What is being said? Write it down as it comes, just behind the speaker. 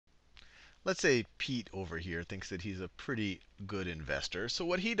let's say Pete over here thinks that he's a pretty good investor. So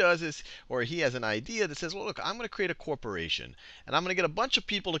what he does is, or he has an idea that says, well, look, I'm going to create a corporation, and I'm going to get a bunch of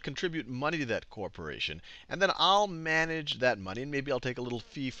people to contribute money to that corporation, and then I'll manage that money, and maybe I'll take a little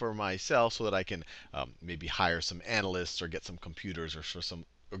fee for myself so that I can maybe hire some analysts or get some computers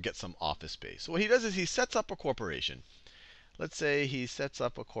or get some office space. So what he does is he sets up a corporation. Let's say he sets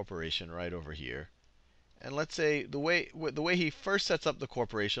up a corporation right over here. And let's say the way he first sets up the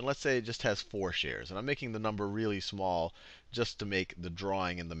corporation, let's say it just has 4 shares. And I'm making the number really small just to make the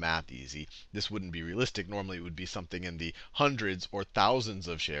drawing and the math easy. This wouldn't be realistic. Normally it would be something in the hundreds or thousands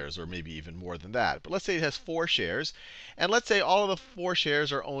of shares, or maybe even more than that. But let's say it has 4 shares. And let's say all of the 4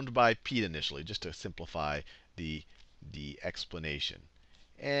 shares are owned by Pete initially, just to simplify the, the explanation.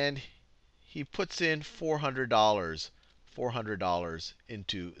 And he puts in $400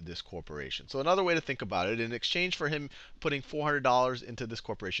 into this corporation. So another way to think about it, in exchange for him putting $400 into this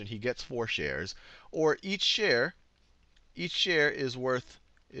corporation, he gets 4 shares, or each share is worth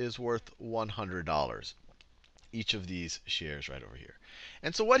 $100. Each of these shares right over here.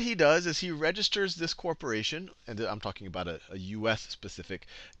 And so what he does is he registers this corporation, and I'm talking about a US specific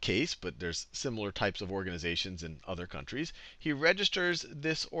case, but there's similar types of organizations in other countries. He registers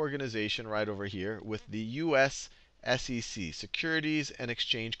this organization right over here with the US SEC, Securities and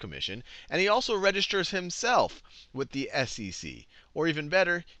Exchange Commission, and he also registers himself with the SEC. Or even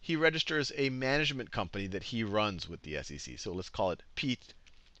better, he registers a management company that he runs with the SEC. So let's call it Pete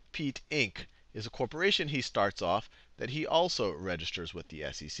Inc. is a corporation he starts off that he also registers with the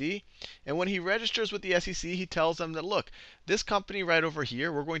SEC. And when he registers with the SEC, he tells them that, look, this company right over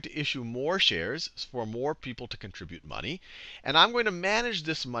here, we're going to issue more shares for more people to contribute money. And I'm going to manage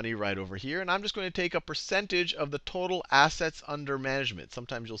this money right over here. And I'm just going to take a percentage of the total assets under management.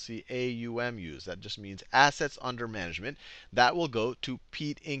 Sometimes you'll see AUM used. That just means assets under management. That will go to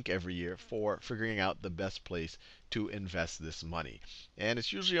Pete Inc. every year for figuring out the best place to invest this money. And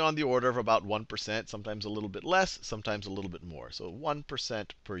it's usually on the order of about 1%, sometimes a little bit less, sometimes a little bit more. So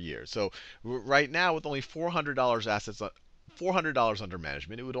 1% per year. So right now, with only $400 under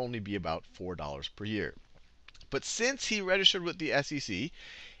management, it would only be about $4 per year. But since he registered with the SEC,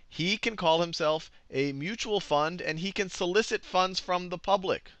 he can call himself a mutual fund, and he can solicit funds from the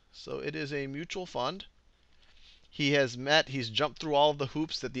public. So it is a mutual fund. He's jumped through all of the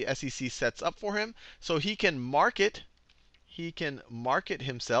hoops that the SEC sets up for him, so he can market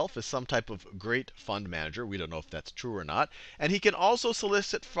himself as some type of great fund manager. We don't know if that's true or not. And he can also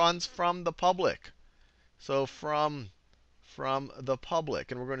solicit funds from the public. So from the public.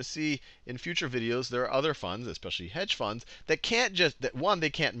 And we're going to see in future videos there are other funds, especially hedge funds, that can't just that one, they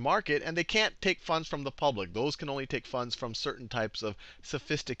can't market, and they can't take funds from the public. Those can only take funds from certain types of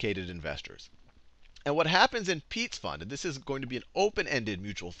sophisticated investors. And what happens in Pete's fund, and this is going to be an open-ended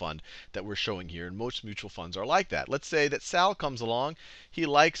mutual fund that we're showing here, and most mutual funds are like that. Let's say that Sal comes along, he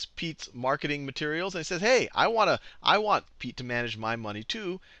likes Pete's marketing materials, and he says, hey, I want Pete to manage my money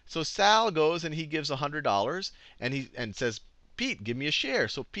too. So Sal goes and he gives $100, and says, Pete, give me a share.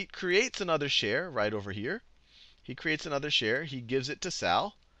 So Pete creates another share right over here. He creates another share, he gives it to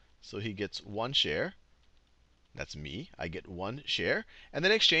Sal, so he gets 1 share. That's me. I get 1 share. And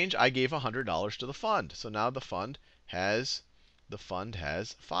then in exchange, I gave $100 to the fund. So now the fund has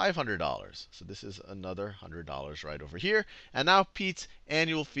 $500. So this is another $100 right over here. And now Pete's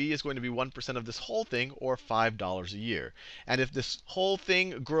annual fee is going to be 1% of this whole thing, or $5 a year. And if this whole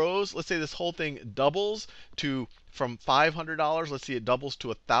thing grows, let's say this whole thing doubles to from $500, let's see it doubles to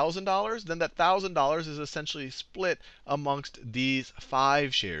 $1,000, then that $1,000 is essentially split amongst these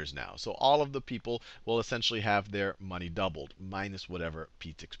 5 shares now. So all of the people will essentially have their money doubled, minus whatever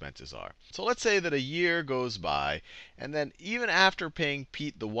Pete's expenses are. So let's say that a year goes by, and then even after paying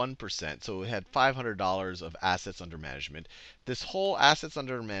Pete the 1%, so it had $500 of assets under management, this whole assets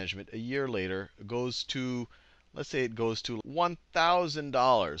under management a year later goes to, let's say it goes to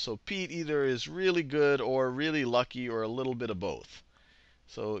 $1,000. So Pete either is really good or really lucky or a little bit of both.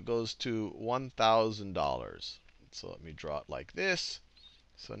 So it goes to $1,000. So let me draw it like this.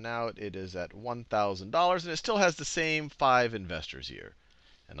 So now it is at $1,000, and it still has the same 5 investors here.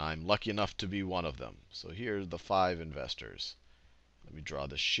 And I'm lucky enough to be one of them. So here are the 5 investors. Let me draw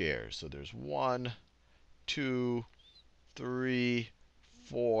the shares. So there's 1, 2, 3,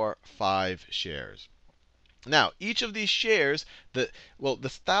 4, 5 shares. Now, each of these shares, well,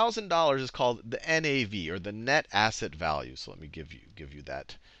 this $1,000 is called the NAV, or the net asset value. So let me give you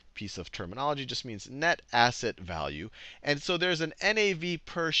that piece of terminology. It just means net asset value. And so there's an NAV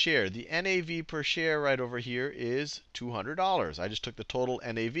per share. The NAV per share right over here is $200. I just took the total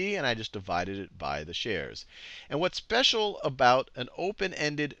NAV and I just divided it by the shares. And what's special about an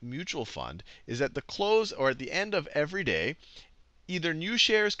open-ended mutual fund is at the close or at the end of every day, either new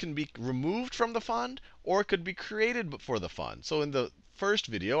shares can be removed from the fund or it could be created for the fund. So in the first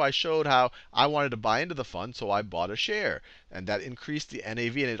video, I showed how I wanted to buy into the fund, so I bought a share. And that increased the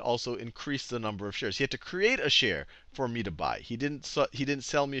NAV, and it also increased the number of shares. He had to create a share for me to buy. He didn't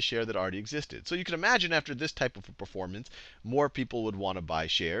sell me a share that already existed. So you can imagine after this type of a performance, more people would want to buy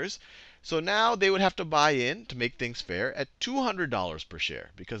shares. So now they would have to buy in, to make things fair, at $200 per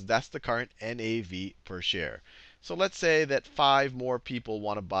share, because that's the current NAV per share. So let's say that 5 more people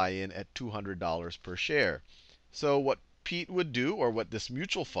want to buy in at $200 per share. So what Pete would do, or what this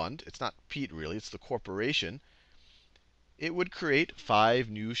mutual fund, it's not Pete really, it's the corporation, it would create 5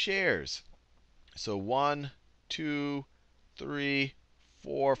 new shares. So 1, 2, 3,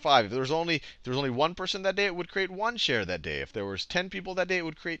 4, 5. If there was only 1 person that day, it would create 1 share that day. If there was 10 people that day, it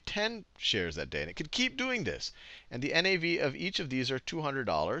would create 10 shares that day. And it could keep doing this. And the NAV of each of these are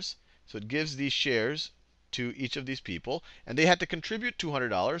 $200. So it gives these shares to each of these people. And they had to contribute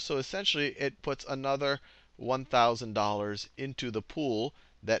 $200. So essentially, it puts another $1,000 into the pool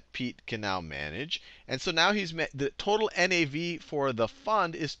that Pete can now manage. And so now the total NAV for the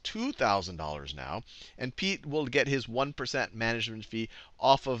fund is $2,000 now. And Pete will get his 1% management fee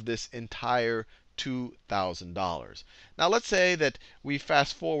off of this entire $2,000. Now let's say that we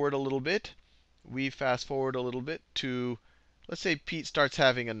fast forward a little bit. We fast forward a little bit to, let's say Pete starts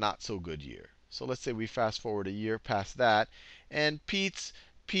having a not so good year. So let's say we fast forward a year past that, and Pete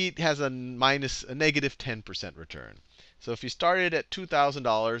has a negative 10% return. So if you started at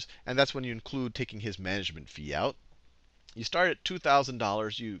 $2,000, and that's when you include taking his management fee out, you start at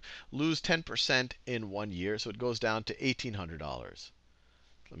 $2,000, you lose 10% in 1 year, so it goes down to $1,800.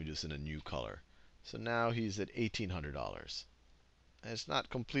 Let me do this in a new color. So now he's at $1,800. And it's not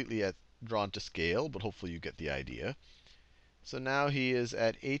completely drawn to scale, but hopefully you get the idea. So now he is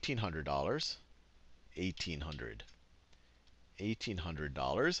at $1,800.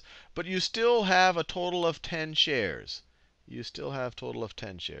 $1,800. But you still have a total of 10 shares. You still have a total of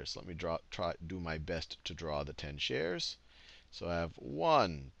 10 shares. Let me do my best to draw the 10 shares. So I have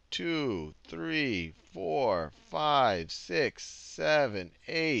 1, 2, 3, 4, 5, 6, 7,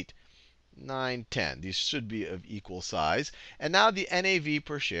 8, 9, 10. These should be of equal size. And now the NAV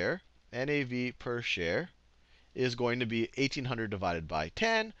per share, is going to be 1,800 divided by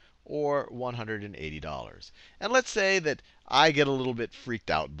 10, or $180. And let's say that I get a little bit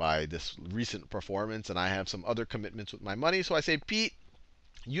freaked out by this recent performance, and I have some other commitments with my money. So I say, Pete,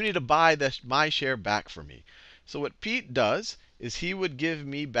 you need to buy my share back for me. So what Pete does is he would give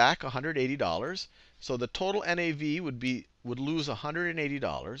me back $180. So the total NAV would lose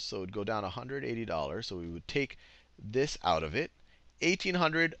 $180. So it would go down $180. So we would take this out of it.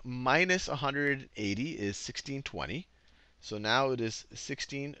 1,800 minus 180 is 1,620. So now it is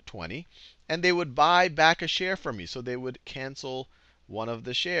 1,620. And they would buy back a share from me. So they would cancel one of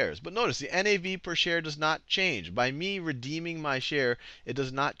the shares. But notice the NAV per share does not change. By me redeeming my share, it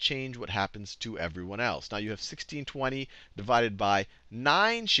does not change what happens to everyone else. Now you have 1,620 divided by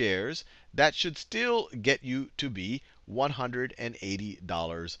 9 shares. That should still get you to be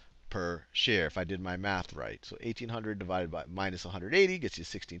 $180 per share, if I did my math right. So 1,800 divided by minus 180 gets you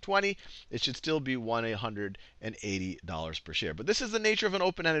 1,620. It should still be $180 per share. But this is the nature of an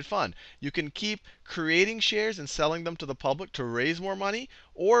open-ended fund. You can keep creating shares and selling them to the public to raise more money,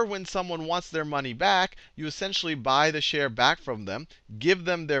 or when someone wants their money back, you essentially buy the share back from them, give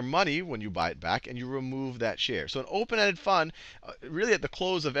them their money when you buy it back, and you remove that share. So an open-ended fund, really at the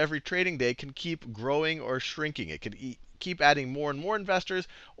close of every trading day, can keep growing or shrinking. It can keep adding more and more investors,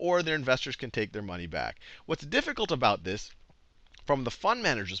 or their investors can take their money back. What's difficult about this, from the fund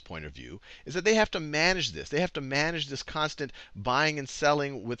manager's point of view, is that they have to manage this. They have to manage this constant buying and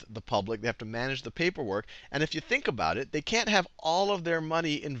selling with the public. They have to manage the paperwork. And if you think about it, they can't have all of their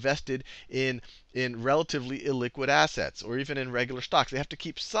money invested in relatively illiquid assets or even in regular stocks. They have to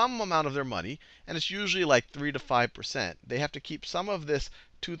keep some amount of their money, and it's usually like 3 to 5%. They have to keep some of this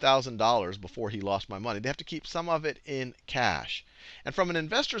 $2,000 before he lost my money. They have to keep some of it in cash. And from an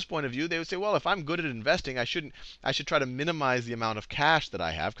investor's point of view, they would say, well, if I'm good at investing, I should try to minimize the amount of cash that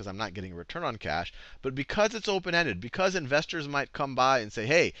I have because I'm not getting a return on cash. But because it's open-ended, because investors might come by and say,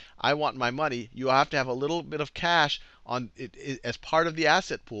 hey, I want my money, you have to have a little bit of cash as part of the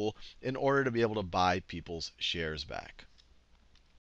asset pool in order to be able to buy people's shares back.